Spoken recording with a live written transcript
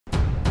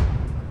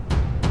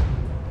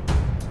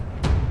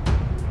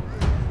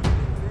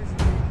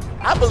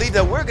I believe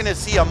that we're going to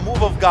see a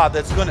move of God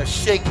that's going to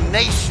shake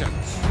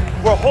nations,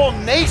 where whole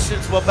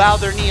nations will bow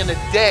their knee in a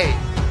day.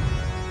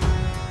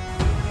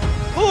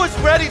 Who is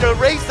ready to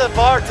raise the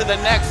bar to the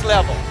next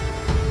level?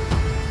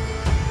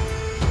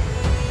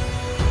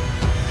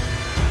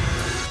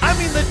 I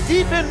mean, the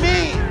deep in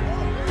me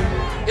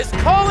is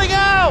calling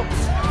out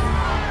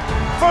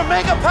for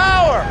mega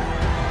power,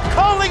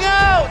 calling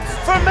out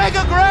for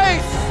mega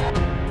grace.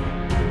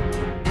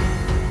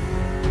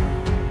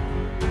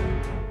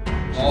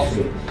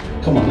 Awesome.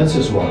 Come on, let's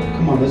just rock.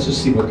 Come on, let's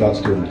just see what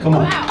God's doing. Come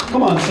on.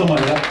 Come on,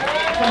 someone help.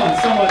 Come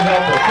on, someone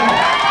help her. Come on.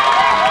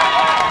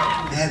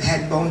 I have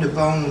had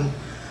bone-to-bone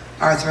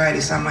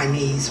arthritis on my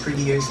knees for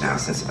years now,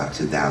 since about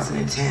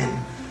 2010.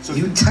 So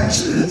you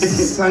touched me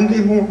Sunday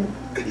morning.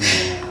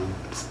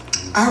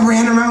 I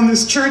ran around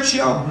this church,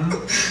 y'all.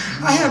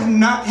 I have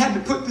not had to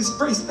put this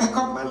brace back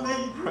on my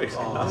leg. I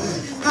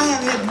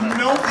have had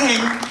no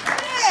pain.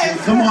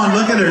 Come on,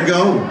 look at her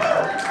go.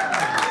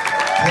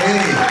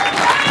 Hey.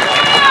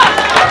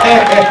 Hey,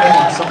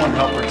 someone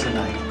help her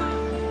tonight.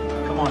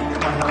 Come on,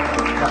 help her.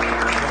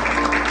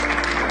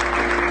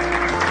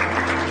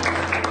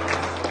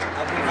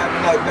 I've been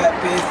having like back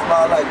pain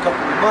for like a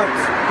couple of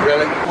months.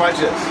 Really? Watch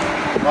this.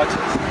 Watch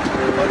this.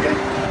 Okay.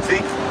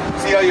 See?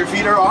 See how your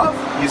feet are off?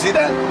 You see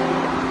that?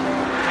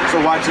 So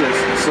watch this.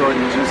 So in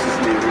Jesus'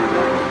 name,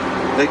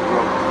 let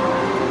go.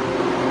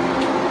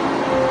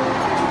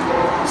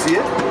 See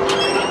it?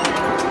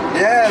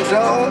 Yeah,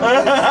 dog.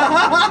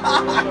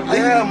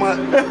 Yeah, man.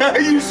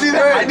 You see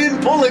that? I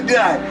didn't pull it, did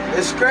I?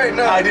 It's straight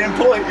now. I didn't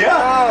pull it,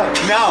 yeah.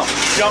 Now,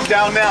 jump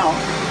down now.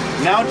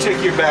 Now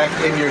check your back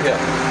and your hip.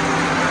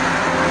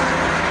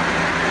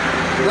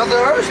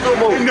 Nothing hurts no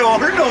more. No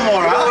hurt no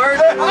more,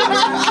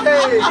 huh?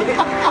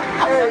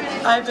 Hey.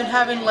 I've been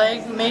having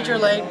major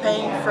leg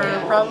pain for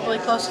probably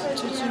close to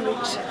 2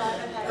 weeks.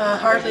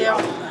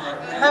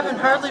 Haven't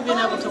hardly been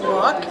able to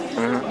walk.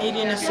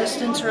 Needing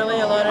assistance really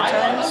a lot of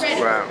times.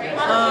 Wow.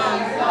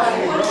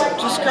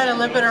 Just kind of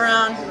limping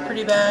around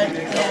pretty bad.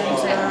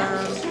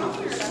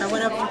 And I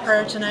went up for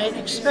prayer tonight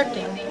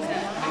expecting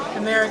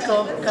a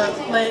miracle. Got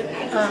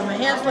my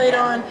hands laid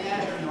on,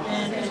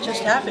 and it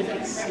just happened.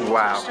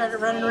 Wow. I started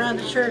running around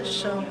the church,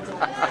 so. Look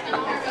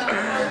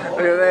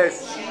at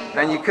this.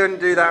 And you couldn't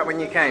do that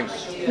when you came?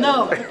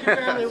 No, I could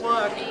barely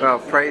walk. Well,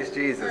 praise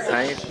Jesus,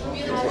 hey?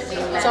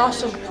 It's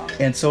awesome.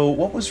 And so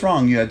what was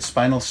wrong? You had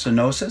spinal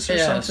stenosis or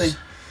something?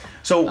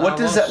 So what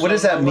does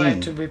that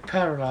mean? To be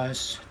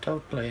paralyzed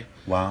totally.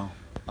 Wow.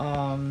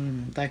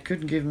 They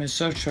couldn't give me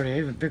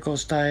surgery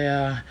because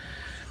they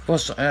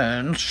was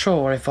not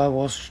sure if I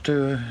was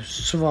to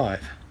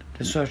survive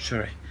the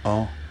surgery.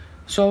 Oh.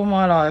 So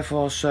my life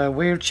was a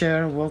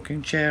wheelchair,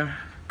 walking chair,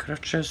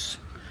 crutches.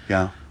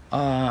 Yeah.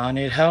 I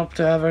need help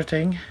to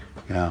everything.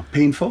 Yeah.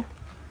 Painful?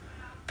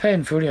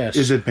 Painful, yes.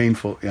 Is it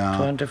painful? Yeah.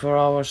 24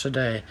 hours a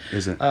day.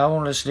 Is it? I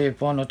only sleep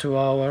 1 or 2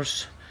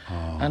 hours.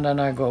 Oh. And then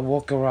I go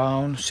walk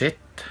around, sit,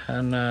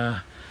 and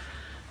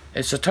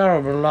it's a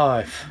terrible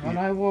life. When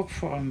I walk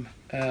from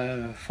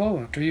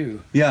forward to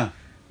you, Yeah.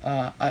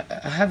 I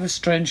have a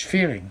strange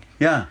feeling.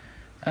 Yeah.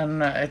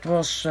 And it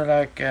was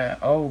like,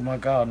 oh my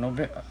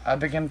God, I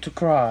began to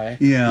cry.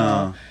 Yeah. You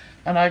know?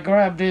 And I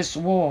grabbed this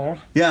wall.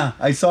 Yeah,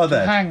 I saw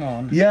that. To hang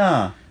on.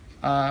 Yeah.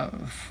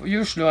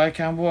 Usually I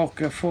can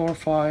walk 4 or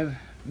 5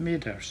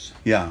 meters.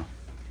 Yeah.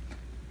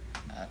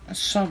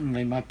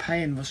 Suddenly my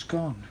pain was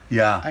gone.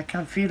 Yeah. I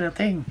can't feel a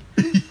thing.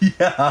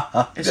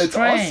 Yeah. It's That's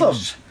strange.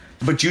 awesome.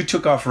 But you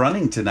took off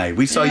running tonight.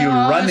 We saw you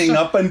running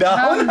up and down.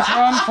 I haven't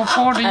run for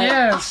 40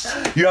 years.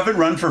 You haven't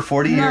run for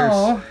 40 years?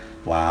 No.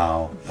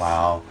 Wow.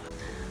 Wow.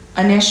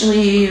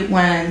 Initially,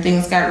 when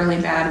things got really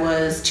bad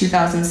was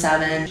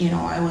 2007. You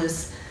know, I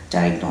was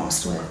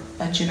diagnosed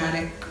with a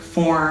genetic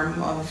form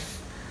of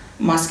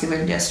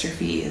muscular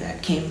dystrophy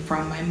that came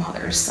from my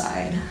mother's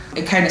side.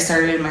 It kind of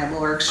started in my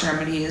lower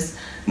extremities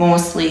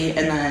mostly,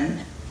 and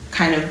then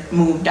kind of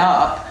moved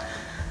up.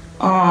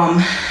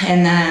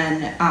 And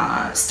then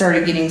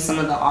started getting some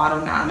of the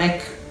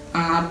autonomic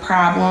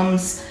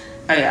problems.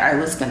 I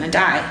was gonna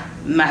die.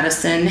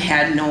 Medicine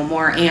had no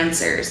more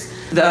answers.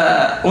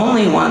 The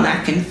only one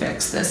that can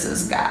fix this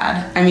is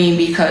God. I mean,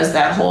 because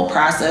that whole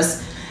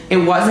process, it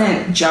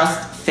wasn't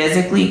just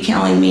physically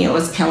killing me, it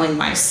was killing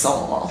my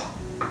soul.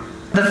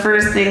 The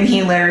first thing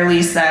he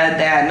literally said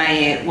that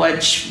night,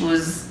 which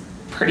was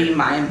pretty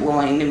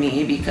mind-blowing to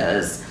me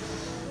because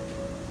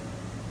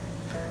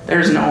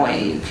there's no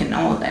way you can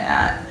know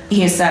that.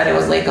 He said it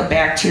was like a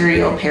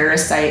bacterial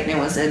parasite and it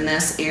was in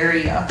this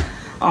area.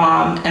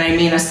 And I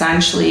mean,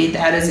 essentially,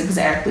 that is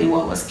exactly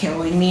what was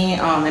killing me.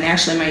 And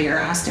actually, my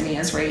urostomy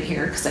is right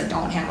here because I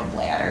don't have a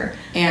bladder.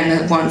 And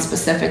the one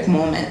specific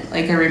moment,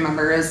 like I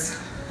remember, is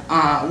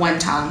when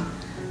Tom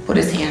put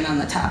his hand on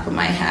the top of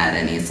my head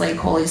and he's like,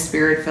 Holy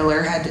Spirit, fill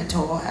her head to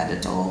toe,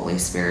 Holy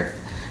Spirit,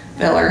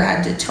 fill her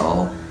head to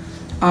toe.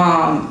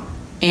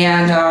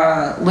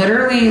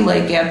 Literally,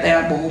 like at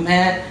that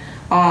moment,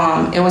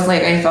 it was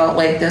like I felt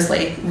like this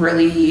like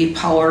really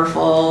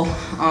powerful,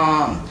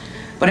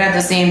 but at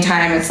the same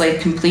time, it's like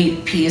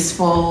complete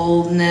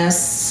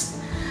peacefulness.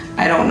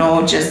 I don't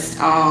know, just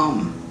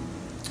love,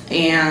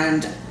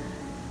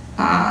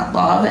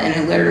 and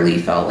it literally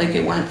felt like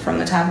it went from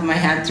the top of my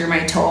head through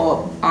my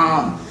toe,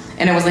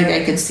 and it was like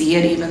I could see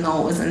it even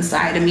though it was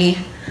inside of me.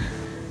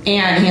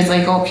 And he's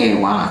like, okay,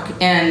 walk.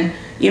 And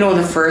you know,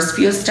 the first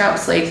few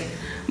steps, like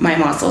my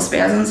muscle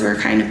spasms were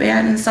kind of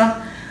bad and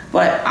stuff,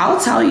 but I'll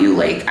tell you,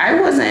 like,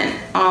 I wasn't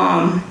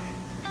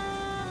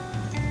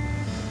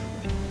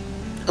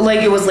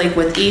like, it was like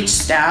with each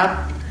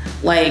step,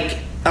 like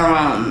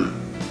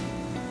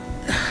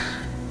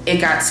it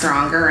got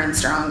stronger and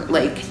stronger.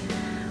 Like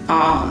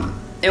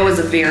it was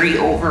a very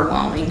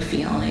overwhelming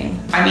feeling.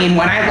 I mean,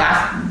 when I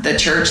left the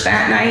church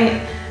that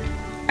night,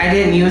 I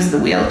didn't use the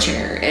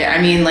wheelchair.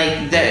 I mean,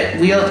 like,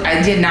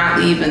 I did not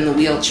leave in the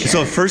wheelchair.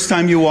 So first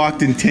time you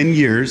walked in 10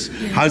 years,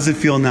 yeah. How does it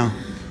feel now?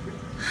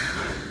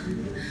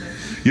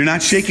 You're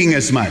not shaking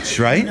as much,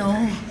 right?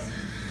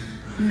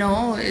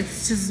 No,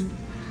 it's just,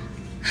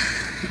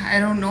 I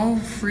don't know,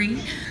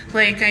 free.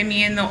 Like, I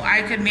mean,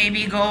 I could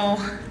maybe go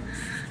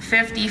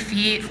 50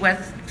 feet with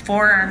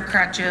forearm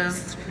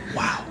crutches.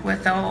 Wow.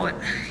 Without,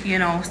 you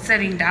know,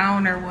 sitting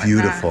down or whatnot.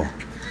 Beautiful.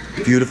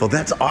 Beautiful.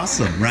 That's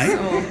awesome, right?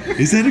 So,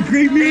 is that a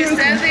great miracle?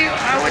 They said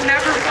I would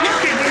never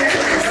walk again.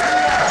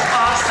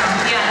 Awesome.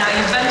 Yeah, now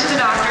you've been to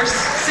the doctors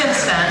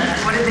since then.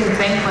 What did they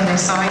think when they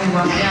saw you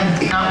walk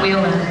in, not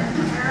wheeling?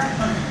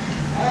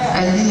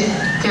 And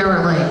they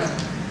were like,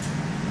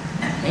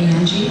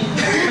 Angie?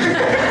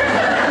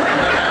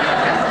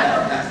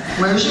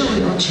 Where's your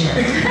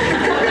wheelchair?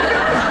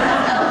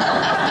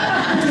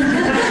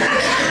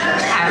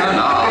 I don't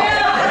know.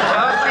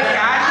 I was like,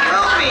 God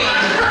heal me.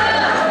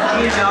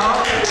 You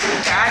know?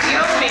 God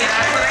heal me.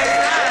 That's what I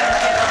said.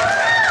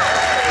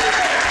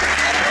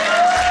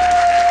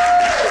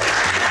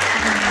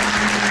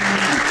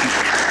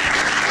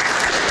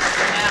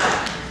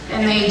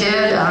 And they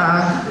did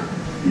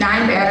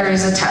 9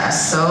 batteries of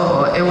tests.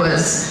 So it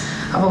was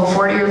about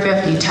 40 or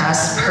 50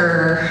 tests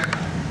per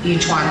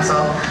each one.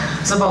 So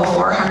it's about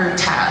 400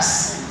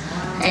 tests.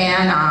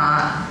 And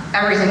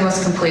everything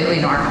was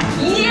completely normal.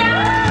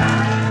 Yeah!